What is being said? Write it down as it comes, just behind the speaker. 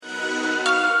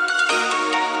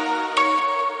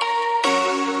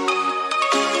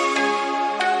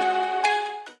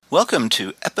Welcome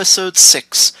to Episode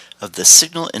 6 of the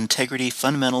Signal Integrity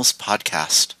Fundamentals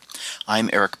Podcast. I'm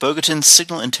Eric Bogatin,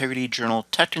 Signal Integrity Journal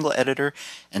Technical Editor,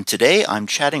 and today I'm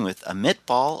chatting with Amit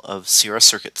Bal of Sierra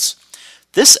Circuits.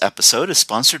 This episode is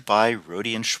sponsored by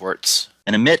Rohde & Schwartz.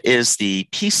 And Amit is the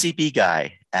PCB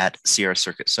guy at Sierra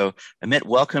Circuits. So Amit,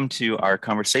 welcome to our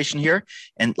conversation here.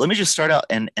 And let me just start out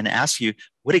and ask you,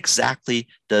 what exactly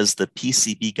does the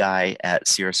PCB guy at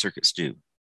Sierra Circuits do?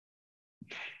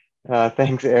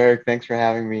 Thanks, Eric. Thanks for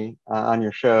having me on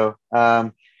your show.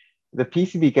 The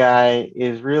PCB guy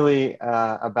is really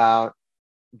about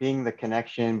being the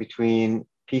connection between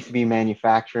PCB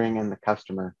manufacturing and the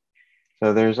customer.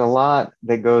 So there's a lot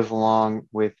that goes along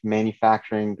with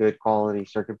manufacturing good quality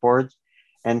circuit boards,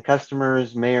 and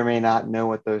customers may or may not know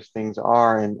what those things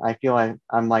are. And I feel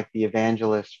I'm like the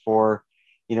evangelist for,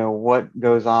 what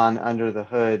goes on under the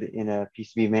hood in a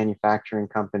PCB manufacturing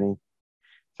company.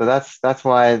 So that's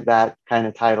why that kind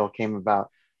of title came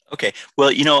about. Okay. Well,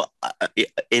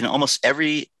 in almost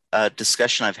every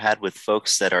discussion I've had with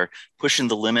folks that are pushing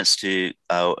the limits to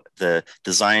the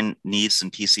design needs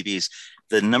and PCBs,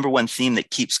 the number one theme that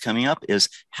keeps coming up is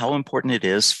how important it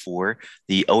is for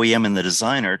the OEM and the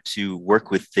designer to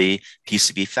work with the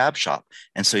PCB fab shop.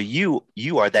 And so you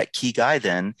are that key guy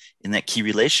then in that key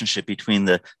relationship between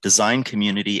the design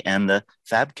community and the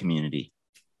fab community.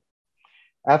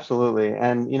 Absolutely.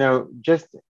 And, just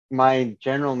my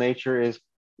general nature is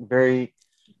very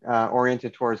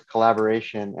oriented towards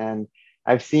collaboration. And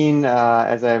I've seen,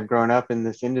 as I've grown up in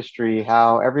this industry,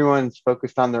 how everyone's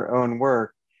focused on their own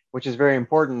work, which is very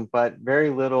important, but very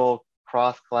little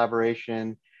cross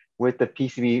collaboration with the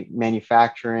PCB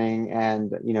manufacturing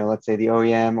and, let's say the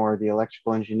OEM or the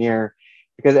electrical engineer,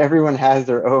 because everyone has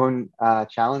their own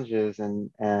challenges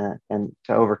and to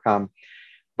overcome.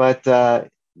 But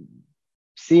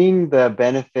seeing the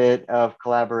benefit of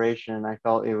collaboration, I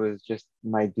felt it was just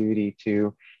my duty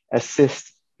to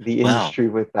assist the industry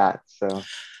with that.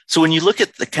 So when you look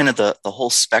at the kind of the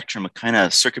whole spectrum of kind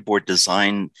of circuit board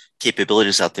design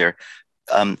capabilities out there,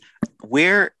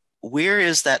 where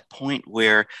is that point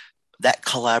where that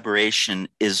collaboration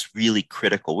is really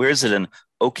critical? Where is it an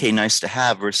okay, nice to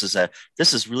have versus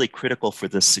this is really critical for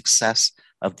the success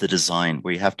of the design,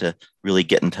 where you have to really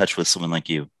get in touch with someone like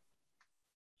you?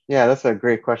 Yeah, that's a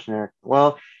great question, Eric.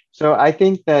 Well, so I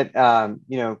think that,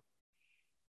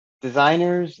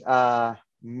 designers,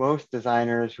 most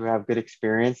designers who have good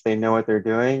experience, they know what they're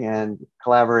doing, and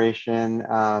collaboration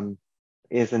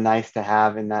is a nice to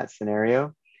have in that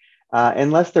scenario.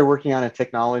 Unless they're working on a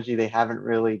technology they haven't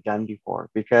really done before,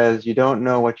 because you don't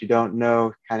know what you don't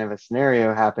know kind of a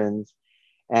scenario happens.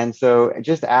 And so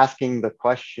just asking the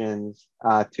questions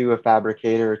to a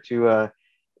fabricator, to a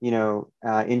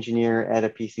engineer at a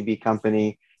PCB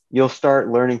company, you'll start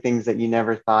learning things that you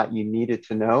never thought you needed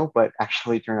to know, but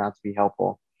actually turn out to be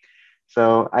helpful.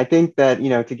 So I think that,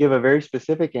 to give a very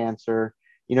specific answer,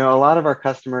 a lot of our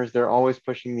customers, they're always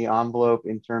pushing the envelope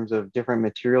in terms of different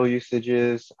material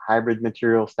usages, hybrid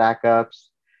material stack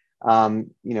ups,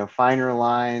 finer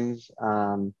lines,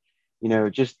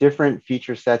 just different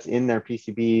feature sets in their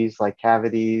PCBs like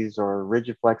cavities or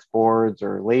rigid flex boards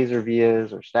or laser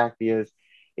vias or stack vias.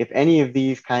 If any of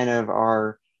these kind of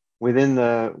are within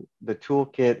the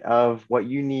toolkit of what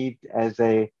you need as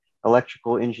a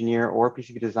electrical engineer or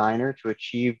PCB designer to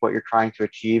achieve what you're trying to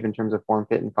achieve in terms of form,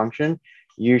 fit, and function,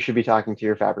 you should be talking to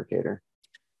your fabricator.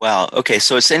 Wow. Okay.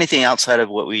 So it's anything outside of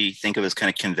what we think of as kind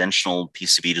of conventional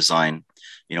PCB design,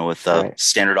 with Right.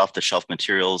 standard off-the-shelf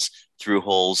materials, through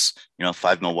holes,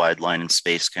 5 mil wide line in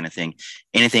space kind of thing.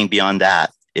 Anything beyond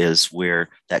that is where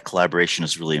that collaboration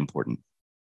is really important.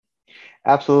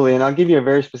 Absolutely. And I'll give you a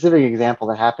very specific example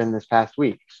that happened this past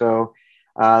week. So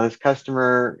this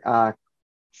customer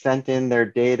sent in their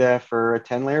data for a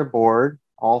 10-layer board,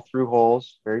 all through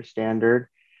holes, very standard,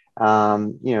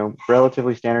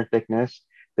 relatively standard thickness.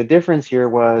 The difference here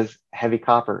was heavy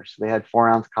copper. So they had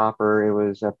 4-ounce copper. It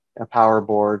was a power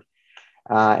board.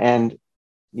 And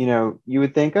you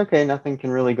would think, okay, nothing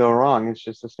can really go wrong. It's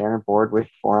just a standard board with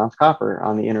 4-ounce copper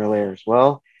on the inner layers.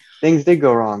 Well, things did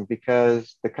go wrong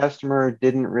because the customer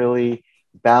didn't really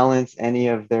balance any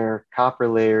of their copper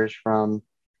layers from,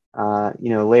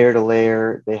 layer to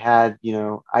layer. They had,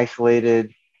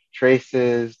 isolated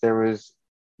traces.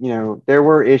 There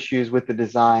were issues with the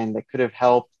design that could have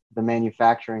helped the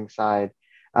manufacturing side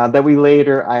that we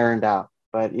later ironed out.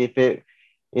 But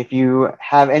if you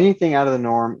have anything out of the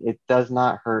norm, it does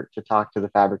not hurt to talk to the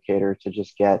fabricator to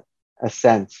just get a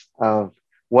sense of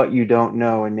what you don't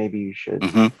know, and maybe you should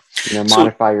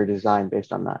modify your design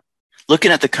based on that.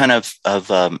 Looking at the kind of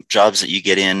jobs that you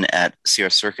get in at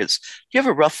Sierra Circuits, do you have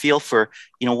a rough feel for,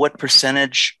 what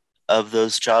percentage of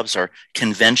those jobs are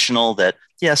conventional that,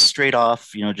 yes, straight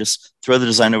off, just throw the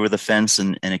design over the fence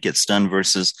and it gets done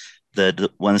versus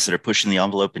the ones that are pushing the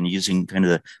envelope and using kind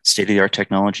of the state-of-the-art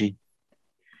technology?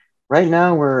 Right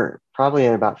now, we're probably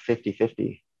at about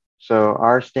 50-50. So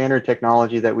our standard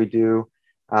technology that we do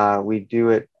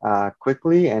it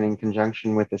quickly and in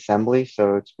conjunction with assembly.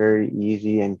 So it's very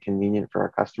easy and convenient for our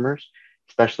customers,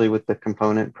 especially with the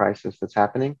component prices that's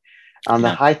happening. On the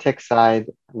Yeah. high tech side,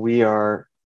 we are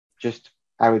just,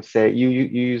 I would say, you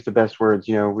use the best words,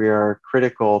 we are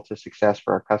critical to success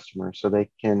for our customers so they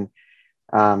can,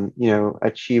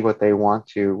 achieve what they want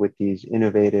to with these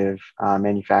innovative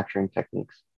manufacturing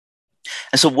techniques.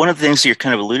 And so one of the things that you're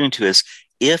kind of alluding to is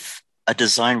if a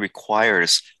design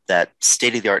requires that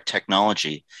state-of-the-art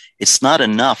technology, it's not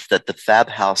enough that the fab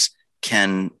house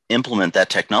can implement that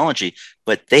technology,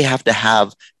 but they have to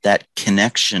have that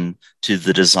connection to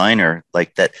the designer,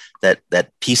 like that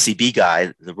PCB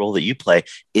guy, the role that you play,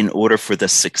 in order for the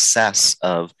success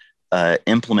of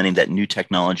implementing that new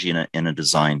technology in a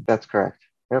design. That's correct.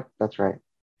 Yep, that's right.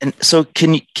 And so,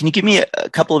 can you give me a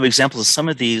couple of examples of some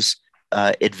of these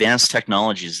advanced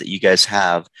technologies that you guys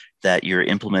have that you're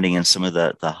implementing in some of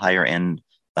the higher end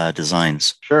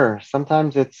designs? Sure.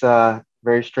 Sometimes it's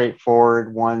very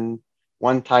straightforward.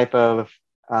 One type of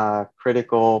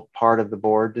critical part of the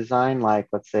board design, like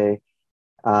let's say,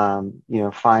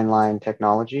 fine line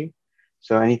technology.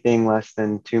 So anything less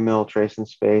than 2 mil trace in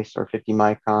space or 50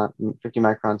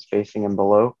 micron spacing and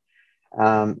below.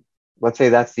 Let's say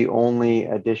that's the only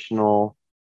additional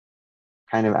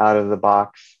kind of out of the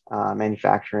box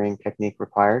manufacturing technique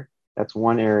required. That's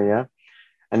one area.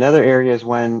 Another area is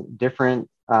when different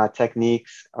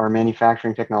techniques or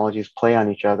manufacturing technologies play on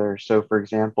each other. So for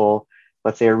example,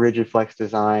 let's say a rigid flex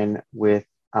design with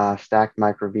stacked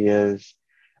microvias,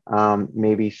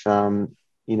 maybe some,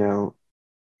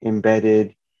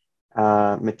 embedded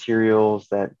materials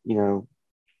that,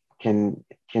 can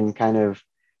kind of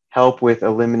help with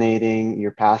eliminating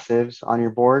your passives on your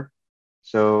board.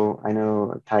 So I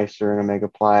know Tyser and Omega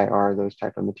Ply are those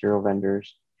type of material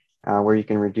vendors where you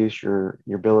can reduce your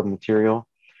bill of material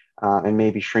and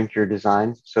maybe shrink your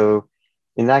design. So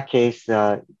in that case,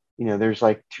 there's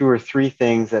like 2 or 3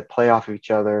 things that play off of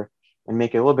each other and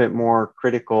make it a little bit more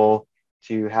critical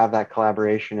to have that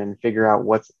collaboration and figure out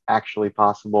what's actually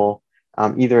possible,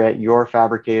 either at your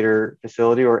fabricator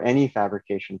facility or any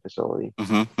fabrication facility.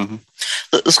 Mm-hmm, mm-hmm.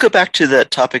 Let's go back to the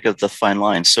topic of the fine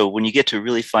lines. So when you get to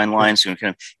really fine lines, kind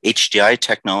of HDI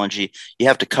technology, you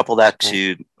have to couple that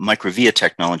to microvia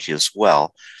technology as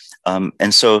well.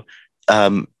 And so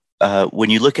when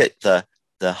you look at the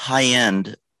high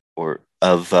end or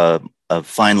of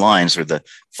fine lines or the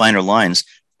finer lines,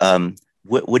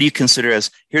 what do you consider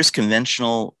as here's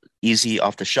conventional, easy,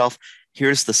 off the shelf?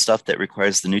 Here's the stuff that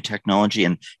requires the new technology,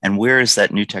 and where is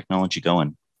that new technology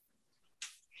going?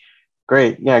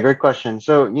 Great. Yeah, great question.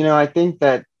 So, I think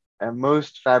that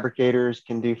most fabricators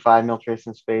can do 5 mil trace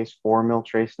in space, 4 mil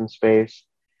trace in space.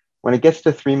 When it gets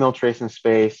to 3 mil trace in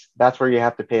space, that's where you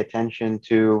have to pay attention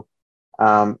to,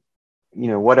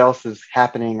 what else is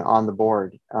happening on the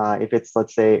board. If it's,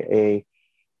 let's say,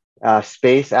 a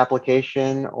space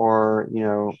application or,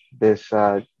 this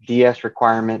DS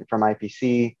requirement from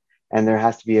IPC, and there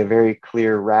has to be a very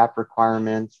clear wrap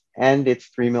requirement, and it's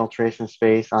 3 mil trace in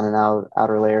space on an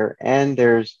outer layer, and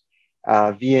there's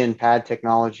via and pad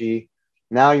technology.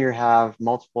 Now you have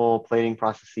multiple plating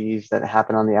processes that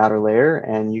happen on the outer layer,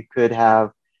 and you could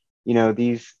have,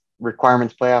 these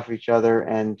requirements play off of each other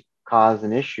and cause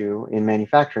an issue in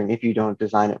manufacturing if you don't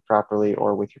design it properly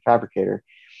or with your fabricator.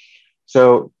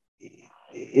 So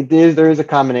there is a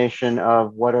combination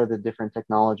of what are the different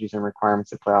technologies and requirements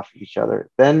that play off of each other.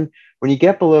 Then when you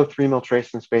get below 3 mil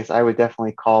trace in space, I would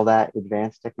definitely call that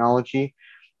advanced technology.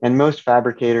 And most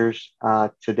fabricators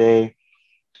today,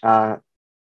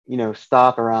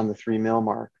 stop around the 3 mil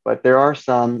mark, but there are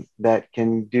some that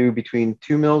can do between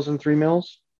 2 mils and 3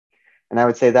 mils. And I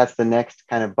would say that's the next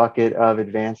kind of bucket of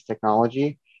advanced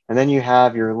technology. And then you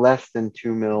have your less than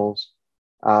 2 mils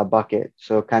bucket.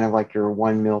 So kind of like your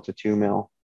 1 mil to 2 mil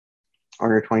or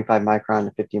your 25 micron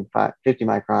to 50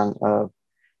 micron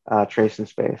of trace in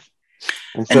space.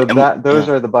 And so those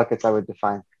are the buckets I would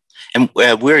define. And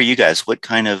where are you guys? What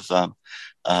kind of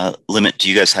limit do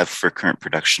you guys have for current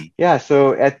production? Yeah,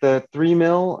 so at the 3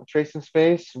 mil trace in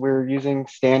space, we're using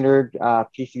standard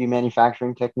PCB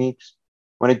manufacturing techniques.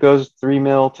 When it goes 3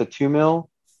 mil to 2 mil,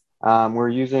 we're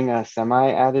using a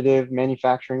semi-additive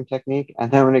manufacturing technique.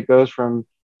 And then when it goes from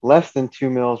less than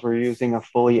 2 mils, we're using a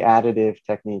fully additive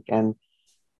technique. And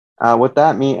what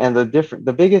that means, and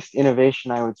the biggest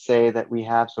innovation I would say that we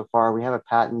have so far, we have a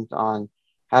patent on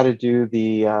how to do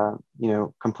the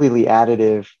completely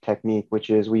additive technique, which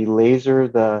is we laser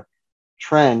the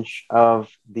trench of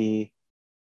the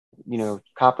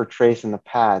copper trace in the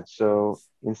pad. So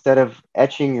instead of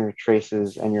etching your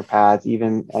traces and your pads,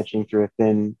 even etching through a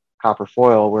thin copper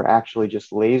foil, we're actually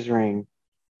just lasering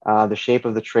the shape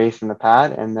of the trace in the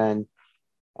pad and then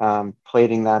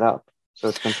plating that up. So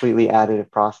it's completely additive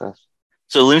process.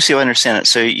 So let me see if I understand it.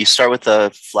 So you start with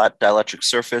a flat dielectric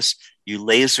surface, you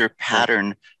laser Right.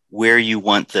 pattern where you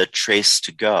want the trace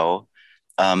to go,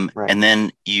 Right. and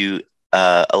then you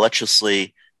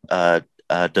electrolytically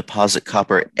deposit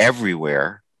copper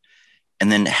everywhere.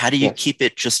 And then how do you Yes. keep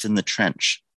it just in the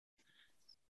trench?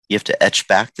 You have to etch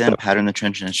back then, pattern the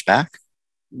trench and etch back?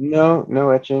 No, no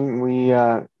etching.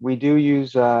 We do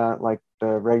use like the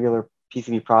regular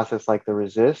PCB process, like the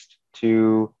resist,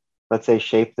 to let's say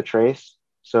shape the trace.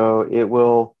 So it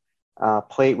will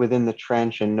plate within the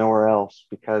trench and nowhere else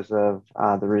because of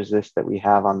the resist that we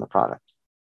have on the product.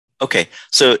 Okay,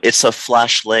 so it's a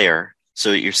flash layer.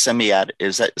 So you're semi-add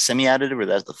is that semi-additive or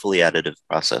that's the fully additive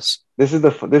process? This is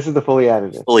the fully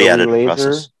additive. Fully So additive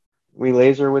process. we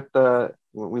laser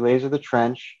the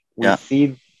trench. We Yeah.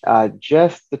 seed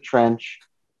just the trench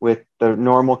with the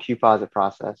normal composite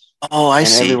process, Oh, I and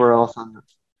see. yeah, everywhere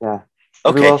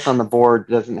Okay. else on the board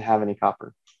doesn't have any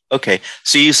copper. Okay.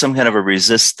 So you use some kind of a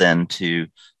resist then to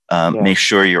make Yes,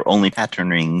 sure you're only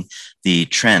patterning the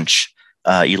trench.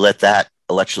 You let that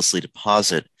electrolytically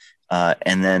deposit,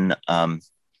 and then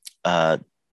uh,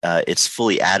 it's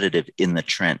fully additive in the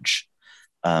trench.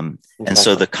 And so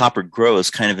exactly, the copper grows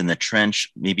kind of in the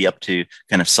trench, maybe up to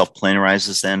kind of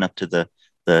self-planarizes then up to the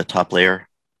top layer.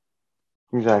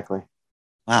 exactly.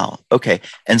 Wow. Okay.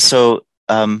 And so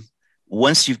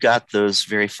once you've got those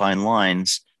very fine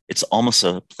lines, it's almost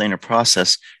a planar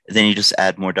process. Then you just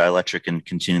add more dielectric and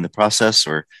continue the process,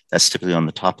 or that's typically on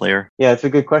the top layer. Yeah, it's a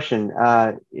good question.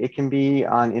 It can be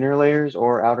on inner layers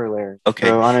or outer layers. Okay.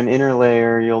 So on an inner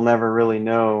layer, you'll never really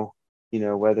know,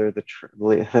 whether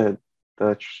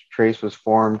the trace was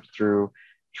formed through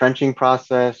trenching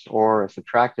process or a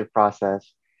subtractive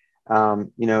process.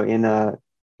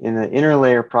 In the inner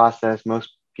layer process, most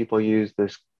people use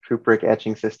this cupric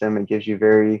etching system. It gives you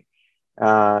very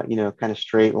kind of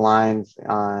straight lines,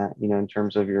 in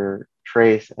terms of your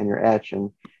trace and your etch,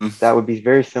 and Mm-hmm. that would be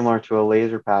very similar to a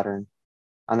laser pattern.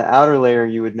 On the outer layer,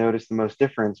 you would notice the most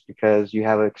difference because you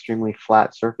have an extremely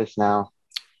flat surface now,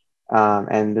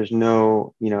 and there's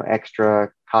no,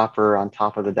 extra copper on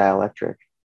top of the dielectric.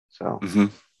 So, Mm-hmm.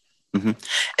 Mm-hmm.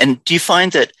 And do you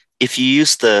find that if you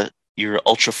use the your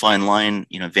ultra fine line,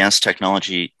 advanced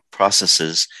technology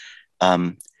processes,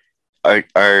 um,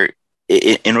 are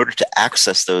in order to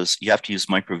access those, you have to use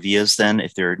microvias then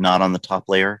if they're not on the top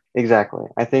layer? exactly.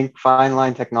 I think fine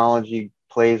line technology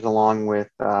plays along with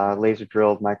laser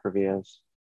drilled microvias.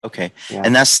 Okay. Yeah.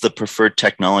 And that's the preferred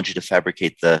technology to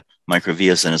fabricate the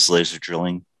microvias and is laser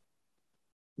drilling.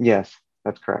 Yes,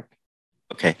 that's correct.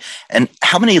 Okay. And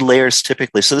how many layers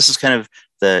typically? So this is kind of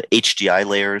the HDI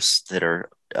layers that are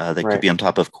that could Right. be on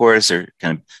top of cores or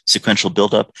kind of sequential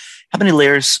buildup. How many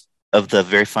layers of the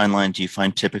very fine line do you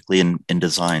find typically in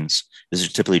designs? Is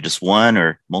it typically just one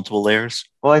or multiple layers?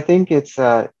 Well, I think it's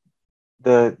the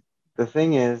the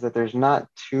thing is that there's not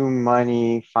too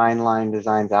many fine line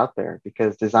designs out there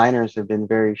because designers have been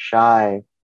very shy.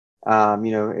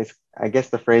 It's I guess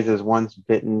the phrase is once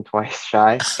bitten, twice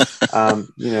shy. Um,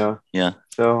 you know, Yeah.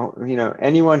 so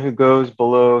anyone who goes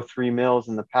below 3 mils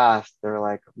in the past, they're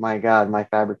like, my God, my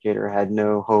fabricator had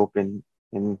no hope in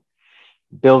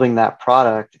building that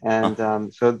product, Huh.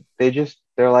 and so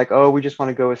they're like, oh, we just want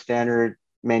to go with standard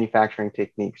manufacturing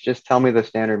techniques. Just tell me the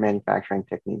standard manufacturing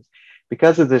techniques,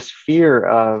 because of this fear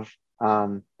of,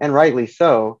 and rightly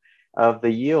so, of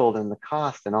the yield and the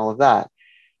cost and all of that.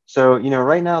 So,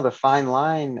 right now, the fine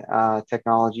line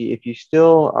technology, if you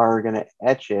still are going to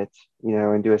etch it,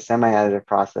 and do a semi-additive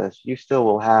process, you still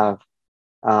will have,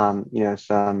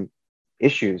 some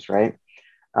issues, right?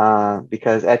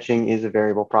 Because etching is a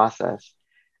variable process.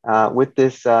 With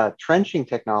this trenching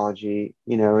technology,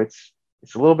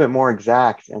 it's a little bit more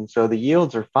exact, and so the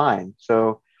yields are fine.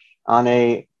 So, on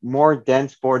a more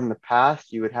dense board in the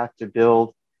past, you would have to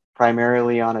build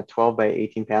primarily on a 12 by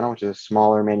 18 panel, which is a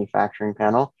smaller manufacturing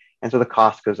panel. And so the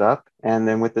cost goes up. And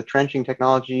then with the trenching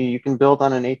technology, you can build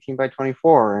on an 18 by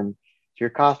 24, and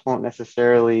your cost won't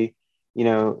necessarily,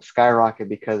 skyrocket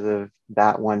because of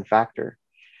that one factor.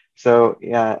 So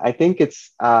yeah, I think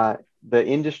it's the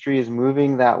industry is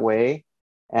moving that way,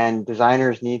 and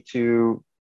designers need to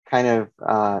kind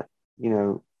of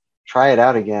try it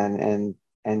out again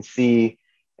and see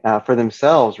for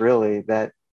themselves really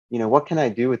that what can I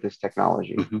do with this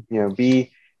technology? Mhm.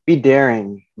 Be be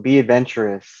daring, be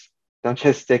adventurous. Don't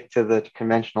just stick to the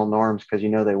conventional norms because you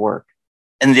know they work.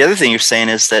 And the other thing you're saying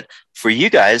is that for you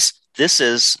guys, this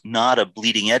is not a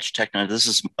bleeding edge technology. This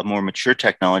is a more mature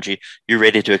technology. You're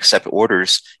ready to accept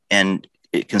orders and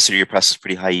consider your process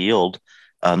pretty high yield.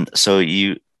 So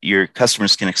your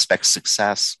customers can expect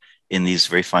success in these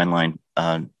very fine line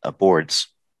boards.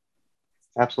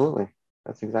 Absolutely.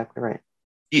 That's exactly right.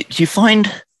 Do you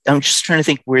find, I'm just trying to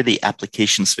think where the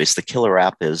application space, the killer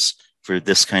app is for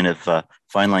this kind of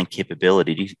fine line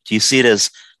capability. Do you see it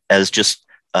as just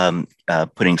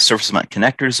putting surface mount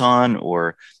connectors on,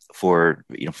 or for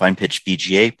fine pitch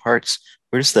BGA parts?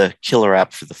 Where's the killer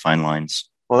app for the fine lines?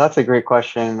 Well, that's a great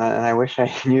question, and I wish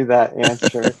I knew that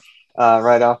answer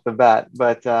right off the bat.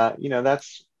 But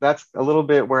that's a little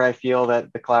bit where I feel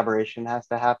that the collaboration has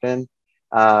to happen.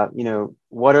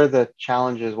 What are the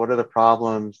challenges? What are the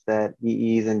problems that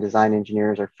EEs and design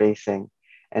engineers are facing?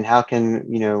 And how can,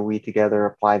 we together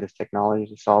apply this technology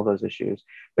to solve those issues?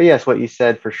 But yes, what you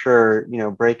said for sure,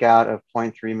 breakout of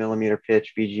 0.3 millimeter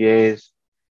pitch VGAs.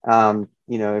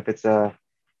 If it's a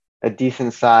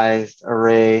decent sized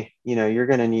array, you're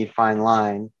going to need fine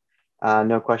line.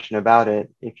 No question about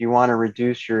it. If you want to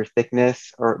reduce your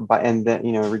thickness and then,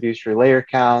 reduce your layer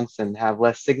counts and have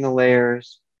less signal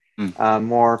layers,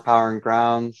 more power and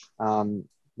grounds,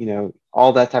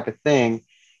 all that type of thing,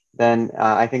 then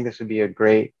I think this would be a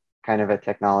great kind of a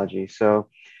technology. So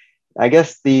I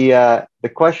guess the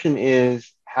question is,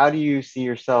 how do you see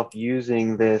yourself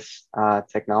using this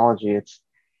technology?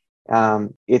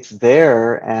 It's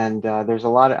there, and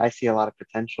I see a lot of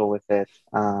potential with it,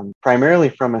 primarily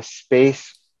from a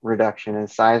space reduction and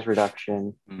size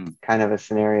reduction kind of a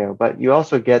scenario. But you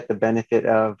also get the benefit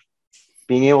of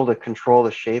being able to control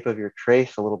the shape of your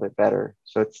trace a little bit better.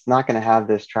 So it's not going to have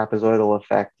this trapezoidal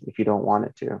effect if you don't want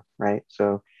it to, right?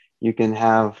 So you can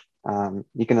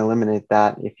eliminate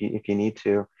that if you need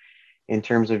to, in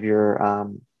terms of your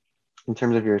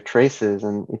traces.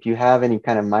 And if you have any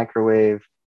kind of microwave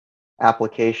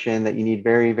application that you need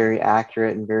very, very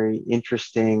accurate and very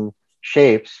interesting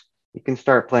shapes, you can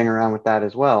start playing around with that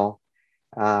as well,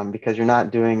 because you're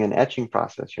not doing an etching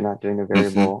process. You're not doing a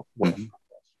variable wet process.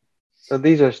 So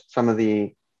these are some of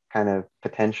the kind of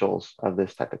potentials of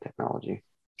this type of technology.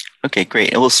 Okay,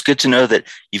 great. Well, it's good to know that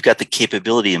you've got the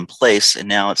capability in place, and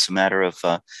now it's a matter of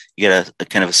you get a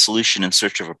kind of a solution in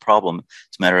search of a problem.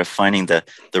 It's a matter of finding the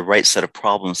right set of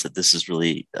problems that this is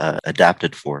really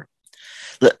adapted for.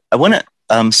 I want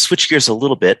to switch gears a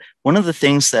little bit. One of the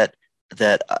things that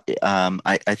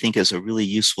I think is a really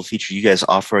useful feature you guys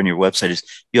offer on your website is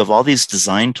you have all these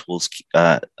design tools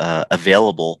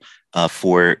available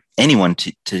for anyone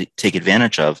to take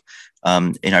advantage of.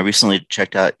 And I recently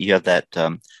checked out, you have that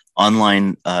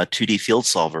online 2D field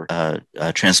solver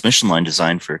transmission line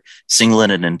design for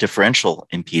singlet and differential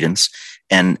impedance.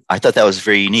 And I thought that was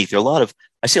very unique. I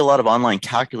see a lot of online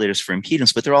calculators for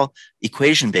impedance, but they're all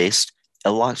equation based. A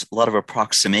lot of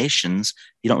approximations.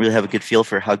 You don't really have a good feel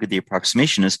for how good the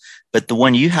approximation is, but the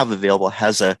one you have available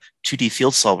has a 2D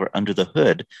field solver under the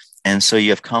hood, and so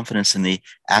you have confidence in the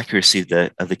accuracy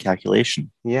of the calculation.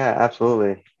 Yeah,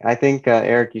 absolutely. I think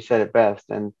Eric, you said it best.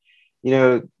 And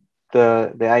the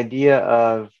idea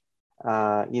of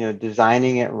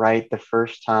designing it right the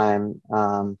first time,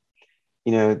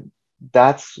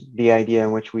 that's the idea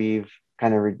in which we've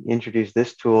kind of introduce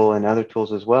this tool and other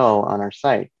tools as well on our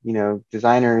site.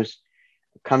 Designers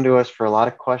come to us for a lot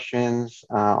of questions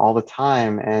all the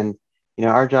time, and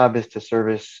our job is to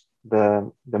service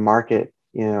the market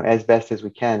as best as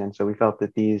we can. And so we felt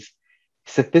that these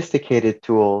sophisticated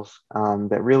tools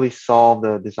that really solve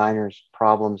the designer's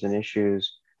problems and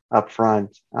issues up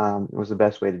front was the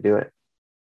best way to do it.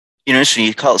 Interesting.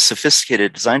 You call it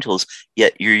sophisticated design tools,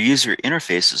 yet your user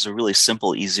interface is a really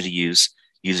simple, easy to use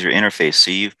user interface. So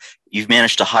you've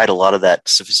managed to hide a lot of that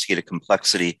sophisticated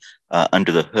complexity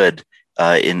under the hood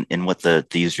in what the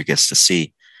user gets to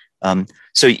see.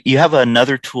 So you have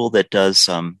another tool that does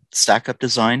stack up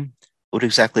design. What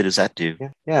exactly does that do?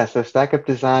 Yeah. So stack up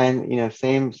design,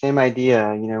 same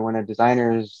idea. When a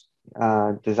designer is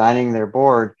designing their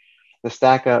board, the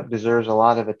stack up deserves a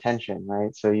lot of attention,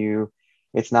 right? So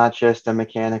it's not just a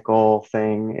mechanical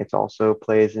thing. It also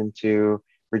plays into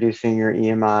reducing your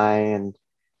EMI and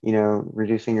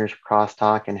reducing your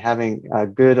crosstalk and having a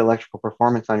good electrical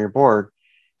performance on your board.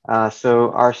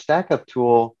 So our stack up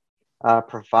tool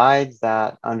provides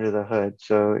that under the hood.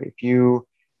 So if you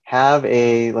have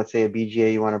let's say a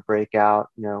BGA you want to break out,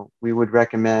 we would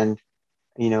recommend,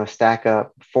 a stack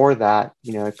up for that.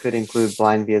 It could include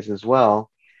blind vias as well.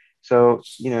 So,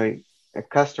 a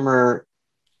customer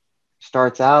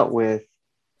starts out with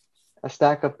a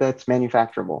stack up that's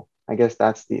manufacturable. I guess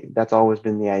that's always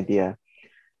been the idea.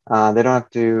 They don't have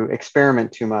to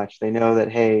experiment too much. They know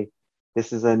that, hey,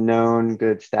 this is a known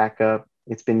good stack up.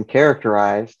 It's been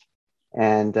characterized,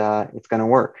 and it's going to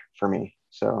work for me.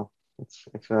 So it's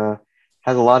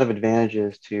has a lot of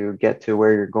advantages to get to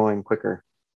where you're going quicker.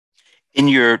 In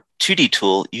your 2D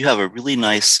tool, you have a really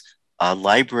nice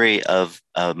library of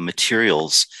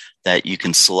materials that you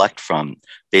can select from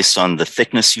based on the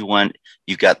thickness you want.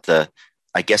 You've got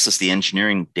I guess it's the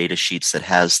engineering data sheets that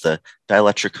has the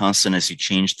dielectric constant as you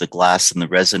change the glass and the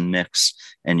resin mix,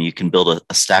 and you can build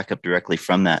a stack up directly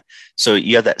from that. So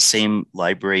you have that same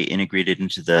library integrated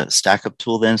into the stack up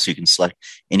tool then, so you can select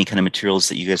any kind of materials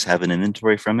that you guys have in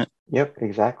inventory from it. Yep,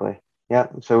 exactly. Yeah.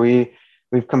 So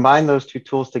we've combined those two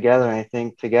tools together, and I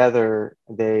think together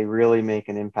they really make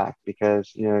an impact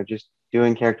because, just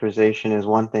doing characterization is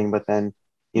one thing, but then,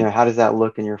 how does that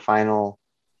look in your final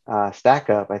stack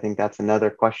up? I think that's another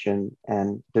question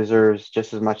and deserves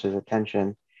just as much as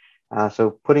attention.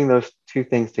 So putting those two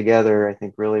things together, I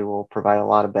think really will provide a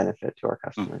lot of benefit to our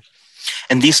customers.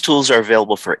 And these tools are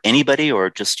available for anybody or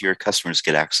just your customers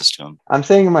get access to them? I'm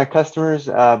saying my customers,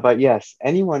 but yes,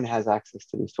 anyone has access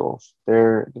to these tools.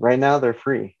 Right now they're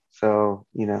free. So,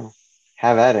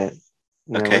 have at it.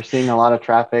 Okay. We're seeing a lot of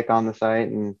traffic on the site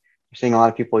and we're seeing a lot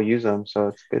of people use them. So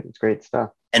it's good. It's great stuff.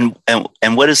 And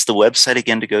what is the website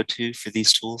again to go to for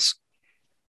these tools?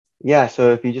 Yeah,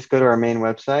 so if you just go to our main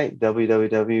website,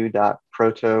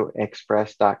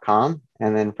 www.protoexpress.com,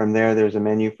 and then from there, there's a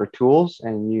menu for tools,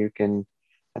 and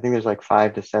I think there's like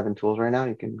 5 to 7 tools right now.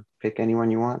 You can pick any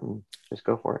one you want and just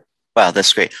go for it. Wow,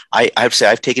 that's great. I have to say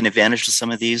I've taken advantage of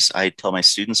some of these. I tell my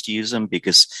students to use them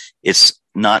because it's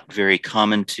not very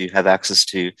common to have access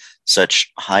to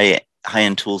such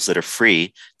high-end tools that are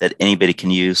free that anybody can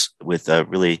use with a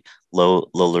really low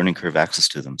learning curve access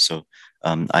to them. So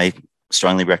I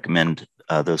strongly recommend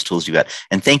those tools you got.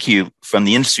 And thank you from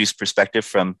the industry's perspective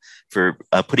for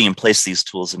putting in place these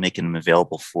tools and making them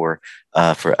available for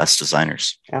us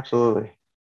designers. Absolutely.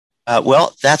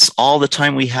 Well, that's all the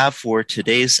time we have for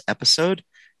today's episode.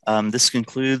 This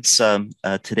concludes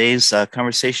today's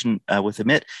conversation with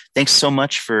Amit. Thanks so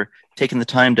much for taking the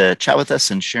time to chat with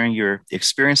us and sharing your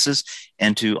experiences.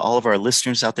 And to all of our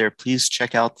listeners out there, please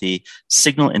check out the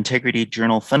Signal Integrity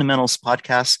Journal Fundamentals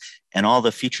podcast and all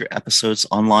the future episodes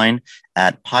online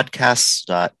at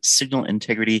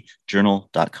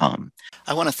podcasts.signalintegrityjournal.com.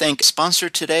 I want to thank sponsor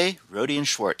today, Rohde &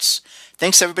 Schwartz.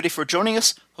 Thanks everybody for joining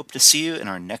us. Hope to see you in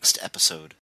our next episode.